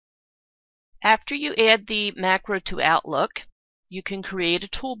After you add the macro to Outlook, you can create a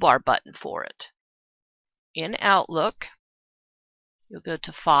toolbar button for it. In Outlook, you'll go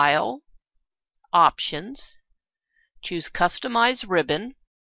to File, Options, choose Customize Ribbon.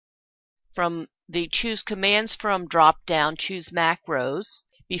 From the Choose Commands From drop-down, choose Macros.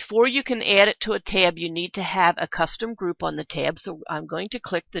 Before you can add it to a tab, you need to have a custom group on the tab, so I'm going to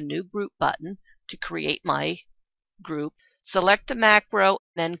click the New Group button to create my group. Select the macro,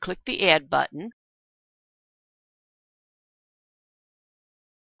 then click the Add button.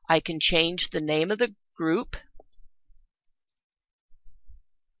 I can change the name of the group.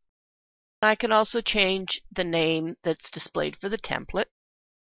 I can also change the name that's displayed for the template.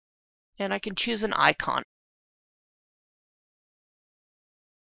 And I can choose an icon.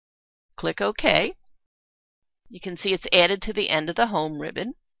 Click OK. You can see it's added to the end of the home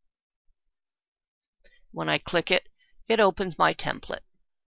ribbon. When I click it, it opens my template.